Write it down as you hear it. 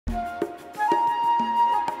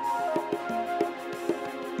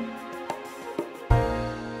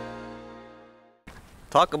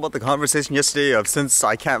talk about the conversation yesterday of since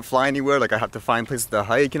I can't fly anywhere, like I have to find places to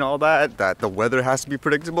hike and all that, that the weather has to be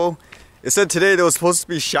predictable. It said today there was supposed to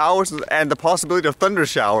be showers and the possibility of thunder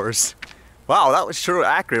showers. Wow, that was sure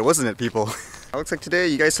accurate, wasn't it, people? It looks like today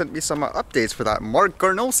you guys sent me some updates for that Marc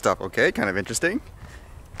Garneau stuff, okay? Kind of interesting.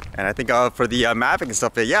 And I think for the mapping and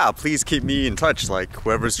stuff, yeah, please keep me in touch, like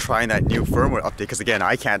whoever's trying that new firmware update, because again,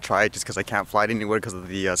 I can't try it just because I can't fly it anywhere because of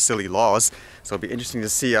the silly laws. So it'll be interesting to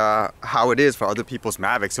see how it is for other people's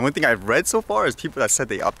Mavics. The only thing I've read so far is people that said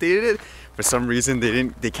they updated it. For some reason,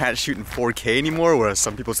 they can't shoot in 4K anymore, whereas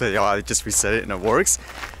some people say, oh, I just reset it and it works.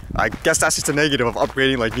 I guess that's just a negative of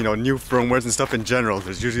upgrading, like, you know, new firmwares and stuff in general.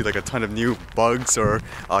 There's usually like a ton of new bugs or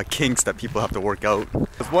kinks that people have to work out.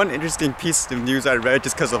 There's one interesting piece of news I read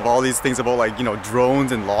just because of all these things about, like, you know,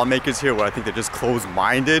 drones and lawmakers here where I think they're just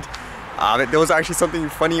closed-minded. There was actually something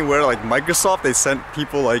funny where, like, Microsoft, they sent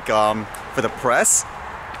people, like, for the press,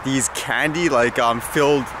 these candy, like,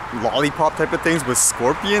 filled lollipop type of things with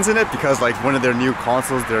scorpions in it because, like, one of their new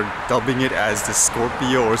consoles, they're dubbing it as the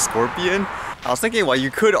Scorpio or Scorpion. I was thinking, well,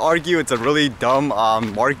 you could argue it's a really dumb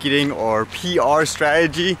marketing or PR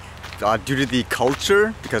strategy due to the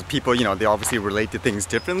culture, because people, you know, they obviously relate to things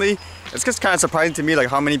differently. It's just kind of surprising to me, like,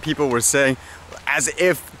 how many people were saying, as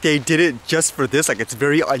if they did it just for this, like it's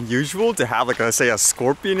very unusual to have, like, say a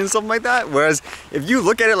scorpion and something like that. Whereas if you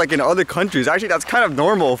look at it like in other countries, actually that's kind of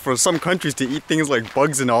normal for some countries to eat things like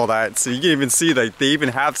bugs and all that. So you can even see like they even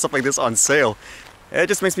have stuff like this on sale. It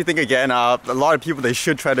just makes me think again, a lot of people, they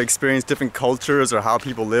should try to experience different cultures or how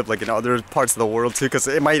people live like in other parts of the world too, because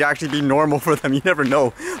it might actually be normal for them, you never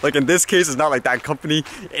know. Like in this case, it's not like that company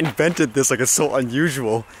invented this, like it's so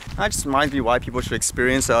unusual. That just reminds me why people should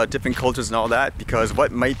experience different cultures and all that, because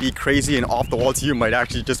what might be crazy and off the wall to you might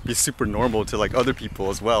actually just be super normal to like other people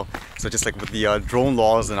as well. So just like with the drone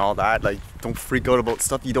laws and all that, like don't freak out about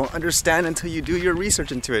stuff you don't understand until you do your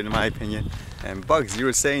research into it, in my opinion. And bugs, you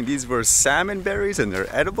were saying these were salmon berries and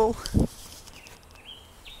they're edible?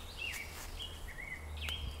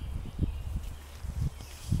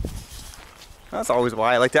 That's always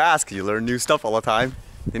why I like to ask. You learn new stuff all the time.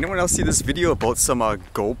 Did anyone else see this video about some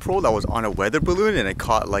GoPro that was on a weather balloon and it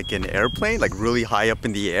caught like an airplane, like really high up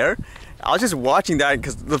in the air? I was just watching that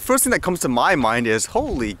because the first thing that comes to my mind is,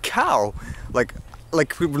 holy cow, like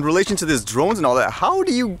in relation to this drones and all that, how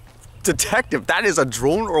do you detect if that is a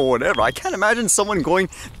drone or whatever? I can't imagine someone going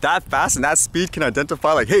that fast and that speed can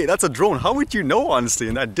identify like, hey, that's a drone. How would you know, honestly,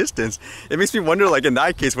 in that distance? It makes me wonder, like in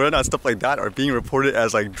that case, whether or not stuff like that are being reported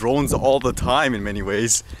as like drones all the time in many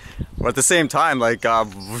ways. But at the same time, like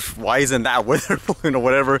why isn't that weather balloon or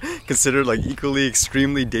whatever considered like equally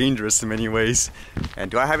extremely dangerous in many ways? And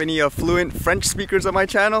do I have any fluent French speakers on my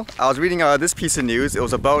channel? I was reading this piece of news. It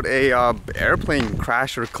was about a airplane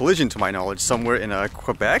crash or collision, to my knowledge, somewhere in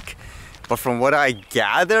Quebec. But from what I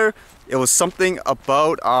gather, it was something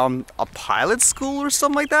about a pilot school or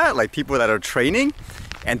something like that, like people that are training,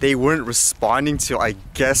 and they weren't responding to, I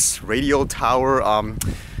guess, radio tower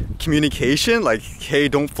communication, like, hey,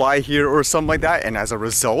 don't fly here or something like that, and as a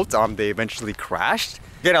result, they eventually crashed.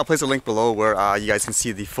 Again, I'll place a link below where you guys can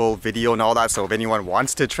see the full video and all that, so if anyone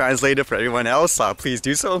wants to translate it for everyone else, please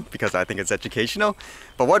do so, because I think it's educational.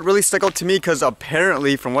 But what really stuck out to me, because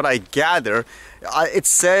apparently, from what I gather, it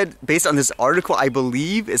said, based on this article, I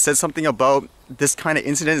believe, it said something about this kind of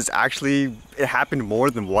incident is actually, it happened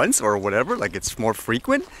more than once or whatever, like it's more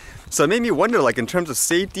frequent. So it made me wonder, like in terms of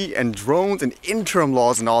safety and drones and interim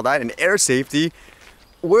laws and all that and air safety,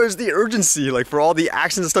 where's the urgency, like for all the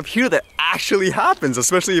actions and stuff here that actually happens,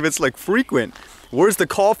 especially if it's like frequent? Where's the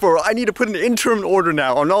call for, I need to put an interim order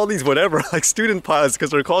now on all these whatever, like student pilots,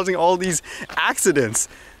 because they're causing all these accidents?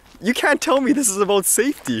 You can't tell me this is about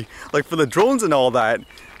safety, like for the drones and all that.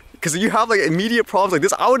 Because you have like immediate problems like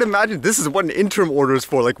this, I would imagine this is what an interim order is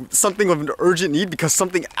for, like something of an urgent need because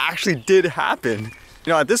something actually did happen.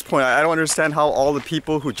 You know, at this point, I don't understand how all the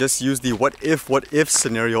people who just use the what if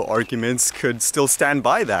scenario arguments could still stand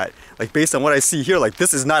by that. Like based on what I see here, like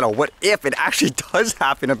this is not a what if, it actually does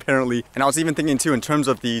happen apparently. And I was even thinking too in terms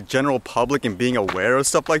of the general public and being aware of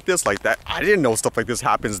stuff like this, like that, I didn't know stuff like this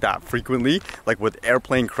happens that frequently, like with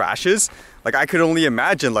airplane crashes. Like I could only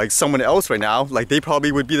imagine like someone else right now, like they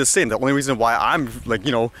probably would be the same. The only reason why I'm like,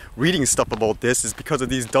 you know, reading stuff about this is because of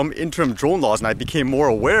these dumb interim drone laws, and I became more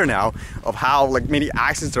aware now of how like many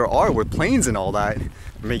accidents there are with planes and all that.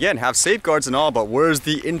 I mean, again, have safeguards and all, but where's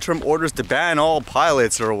the interim orders to ban all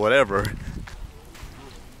pilots or whatever?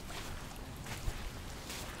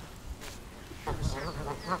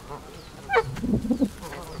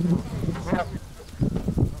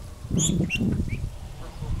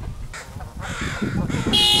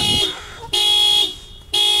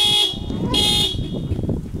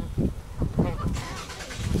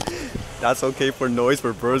 That's okay for noise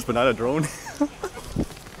for birds, but not a drone.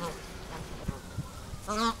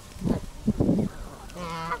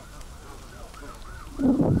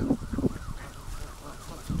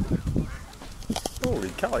 Holy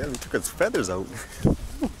cow, yeah, he took his feathers out.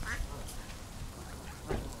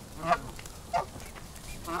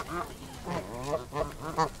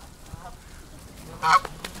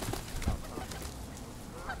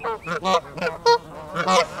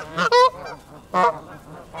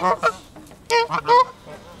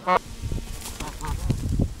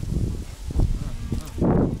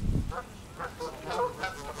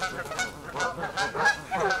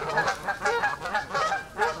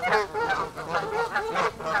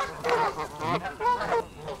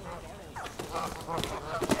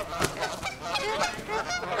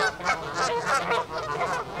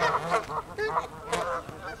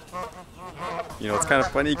 You know, it's kind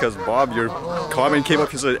of funny because Bob, your comment came up,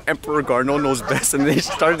 he said Emperor Garneau knows best, and they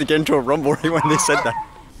started to get into a rumble when they said that.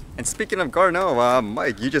 And speaking of Garneau,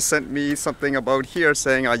 Mike, you just sent me something about here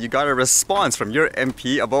saying you got a response from your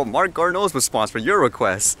MP about Marc Garneau's response for your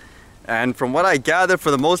request. And from what I gather, for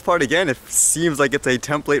the most part, again, it seems like it's a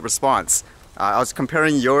template response. I was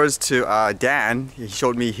comparing yours to Dan. He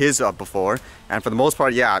showed me his before, and for the most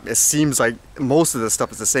part, yeah, it seems like most of the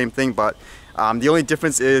stuff is the same thing, but the only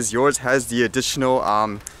difference is yours has the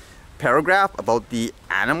additional paragraph about the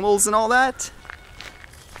animals and all that.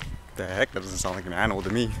 The heck, that doesn't sound like an animal to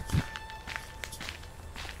me.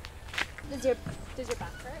 Does your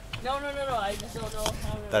back hurt? No, I just don't know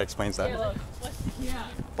how to... That explains that. Yeah, look. Yeah.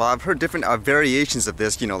 Well, I've heard different variations of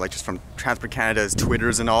this, you know, like just from Transport Canada's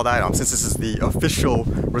Twitters and all that. Since this is the official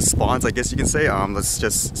response, I guess you can say, let's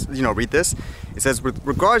just, you know, read this. It says, with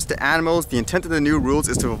regards to animals, the intent of the new rules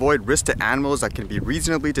is to avoid risk to animals that can be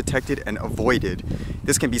reasonably detected and avoided.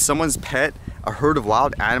 This can be someone's pet, a herd of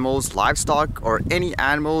wild animals, livestock, or any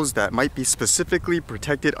animals that might be specifically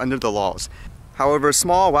protected under the laws. However,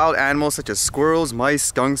 small wild animals such as squirrels, mice,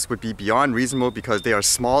 skunks would be beyond reasonable because they are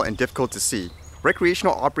small and difficult to see.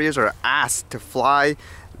 Recreational operators are asked to fly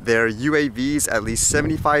their UAVs at least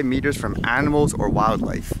 75 meters from animals or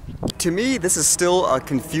wildlife. To me, this is still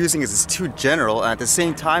confusing as it's too general, and at the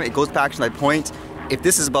same time, it goes back to my point. If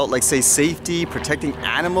this is about, like, say, safety, protecting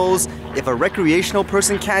animals, if a recreational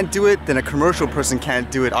person can't do it, then a commercial person can't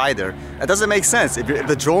do it either. That doesn't make sense. If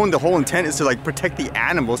the drone, the whole intent is to, like, protect the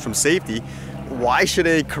animals from safety, why should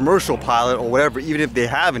a commercial pilot or whatever, even if they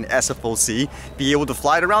have an SFOC, be able to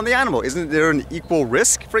fly it around the animal? Isn't there an equal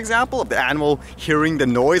risk, for example, of the animal hearing the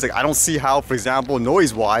noise? Like, I don't see how, for example,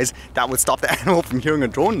 noise-wise, that would stop the animal from hearing a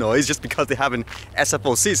drone noise just because they have an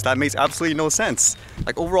SFOC. So that makes absolutely no sense.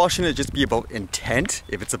 Like, overall, shouldn't it just be about intent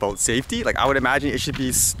if it's about safety? Like, I would imagine it should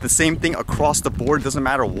be the same thing across the board. It doesn't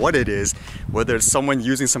matter what it is, whether it's someone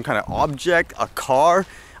using some kind of object, a car.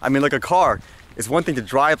 I mean, like a car. It's one thing to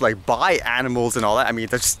drive like by animals and all that. I mean,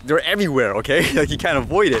 they're everywhere, okay? Like, you can't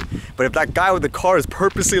avoid it. But if that guy with the car is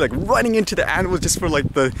purposely like running into the animals just for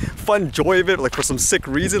like the fun joy of it, like for some sick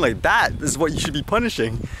reason, like that is what you should be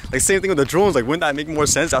punishing. Like, same thing with the drones. Like, wouldn't that make more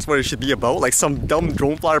sense? That's what it should be about. Like, some dumb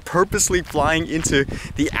drone flyer purposely flying into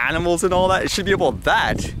the animals and all that. It should be about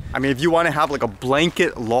that. I mean, if you want to have like a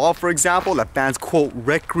blanket law, for example, that bans, quote,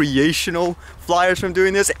 recreational flyers from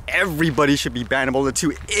doing this, everybody should be bannable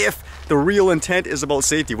too if the real intent is about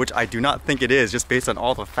safety, which I do not think it is, just based on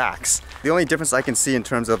all the facts. The only difference I can see in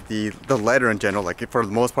terms of the letter in general, like for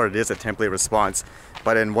the most part it is a template response,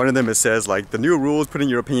 but in one of them it says like the new rules put in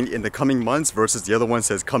your opinion in the coming months versus the other one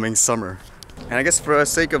says coming summer. And I guess for the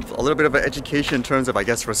sake of a little bit of an education in terms of, I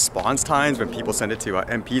guess, response times when people send it to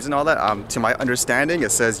MPs and all that, to my understanding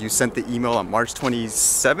it says you sent the email on March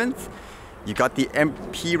 27th, you got the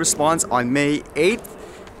MP response on May 8th,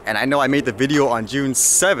 and I know I made the video on June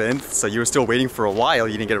 7th, so you were still waiting for a while,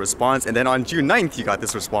 you didn't get a response, and then on June 9th you got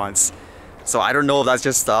this response. So I don't know if that's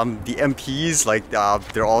just the MPs, like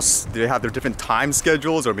they have their different time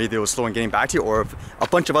schedules, or maybe they were slow in getting back to you, or if a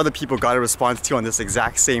bunch of other people got a response to you on this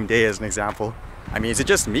exact same day as an example. I mean, is it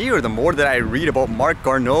just me, or the more that I read about Marc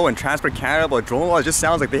Garneau and Transport Canada about drone law, it just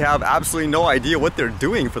sounds like they have absolutely no idea what they're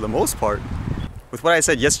doing for the most part. With what I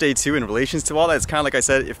said yesterday too in relations to all that, it's kind of like I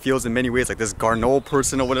said, it feels in many ways like this Garneau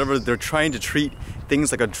person or whatever, they're trying to treat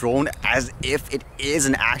things like a drone as if it is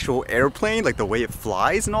an actual airplane, like the way it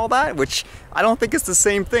flies and all that, which I don't think it's the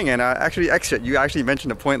same thing. And actually, you actually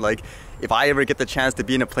mentioned a point, like if I ever get the chance to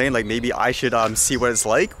be in a plane, like maybe I should see what it's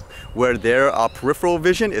like, where their peripheral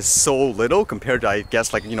vision is so little compared to, I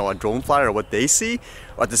guess, like, you know, a drone flyer or what they see.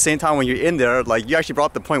 Or at the same time, when you're in there, like you actually brought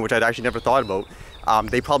up the point, which I'd actually never thought about.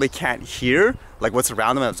 They probably can't hear like what's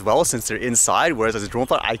around them as well since they're inside, whereas as a drone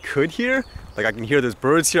flyer I could hear Like I can hear there's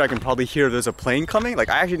birds here, I can probably hear there's a plane coming. Like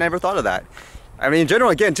I actually never thought of that. I mean, in general,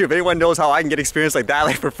 again, too, if anyone knows how I can get experience like that,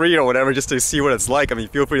 like for free or whatever, just to see what it's like, I mean,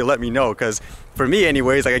 feel free to let me know. Because for me,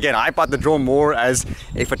 anyways, like again, I bought the drone more as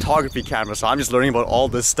a photography camera, so I'm just learning about all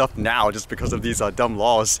this stuff now just because of these dumb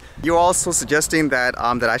laws. You're also suggesting that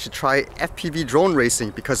that I should try FPV drone racing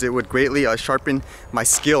because it would greatly sharpen my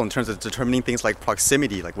skill in terms of determining things like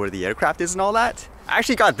proximity, like where the aircraft is and all that. I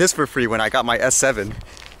actually got this for free when I got my S7.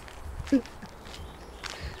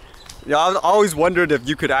 Yeah, I've always wondered if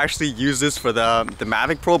you could actually use this for the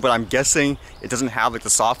Mavic Pro, but I'm guessing it doesn't have like the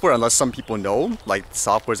software unless some people know like the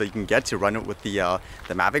softwares that you can get to run it with the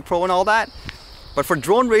Mavic Pro and all that. But for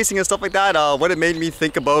drone racing and stuff like that, what it made me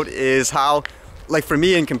think about is how, like for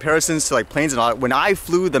me in comparisons to like planes and all that, when I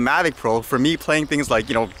flew the Mavic Pro, for me playing things like,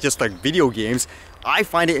 you know, just like video games, I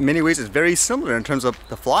find it in many ways is very similar in terms of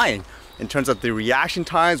the flying, in terms of the reaction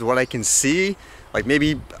times, what I can see. Like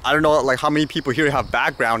maybe, I don't know like how many people here have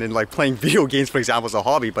background in like playing video games, for example, as a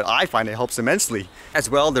hobby, but I find it helps immensely. As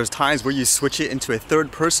well, there's times where you switch it into a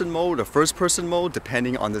third person mode or first person mode,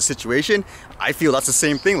 depending on the situation. I feel that's the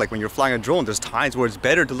same thing, like when you're flying a drone, there's times where it's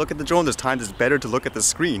better to look at the drone, there's times it's better to look at the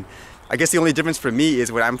screen. I guess the only difference for me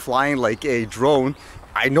is when I'm flying like a drone,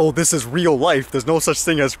 I know this is real life. There's no such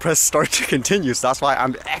thing as press start to continue. So that's why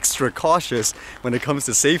I'm extra cautious when it comes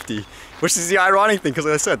to safety. Which is the ironic thing, because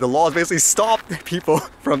like I said, the laws basically stop people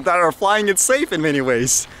from that are flying it safe in many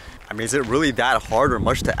ways. I mean, is it really that hard or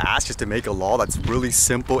much to ask just to make a law that's really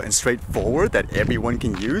simple and straightforward that everyone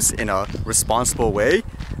can use in a responsible way?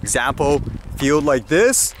 Example, field like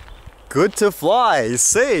this, good to fly,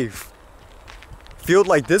 safe. Field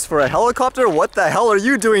like this for a helicopter? What the hell are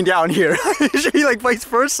you doing down here? It should be like vice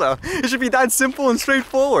versa. It should be that simple and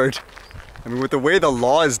straightforward. I mean, with the way the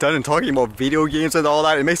law is done and talking about video games and all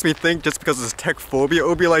that, it makes me think just because it's tech phobia, it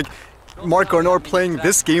would be like Marc Garneau playing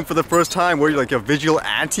this game for the first time where you're like a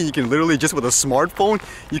vigilante. You can literally just with a smartphone,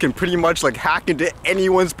 you can pretty much like hack into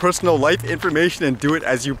anyone's personal life information and do it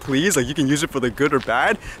as you please. Like you can use it for the good or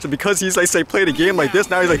bad. So because he's like say played a game like this,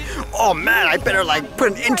 now he's like, oh man, I better like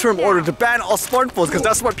put an interim order to ban all smartphones because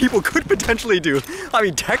that's what people could potentially do. I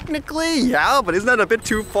mean, technically, yeah, but isn't that a bit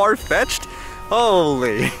too far-fetched?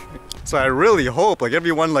 Holy. So I really hope like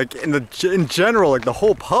everyone like in general, like the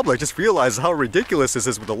whole public just realizes how ridiculous this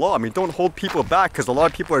is with the law. I mean, don't hold people back because a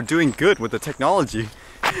lot of people are doing good with the technology.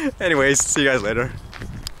 Anyways, see you guys later.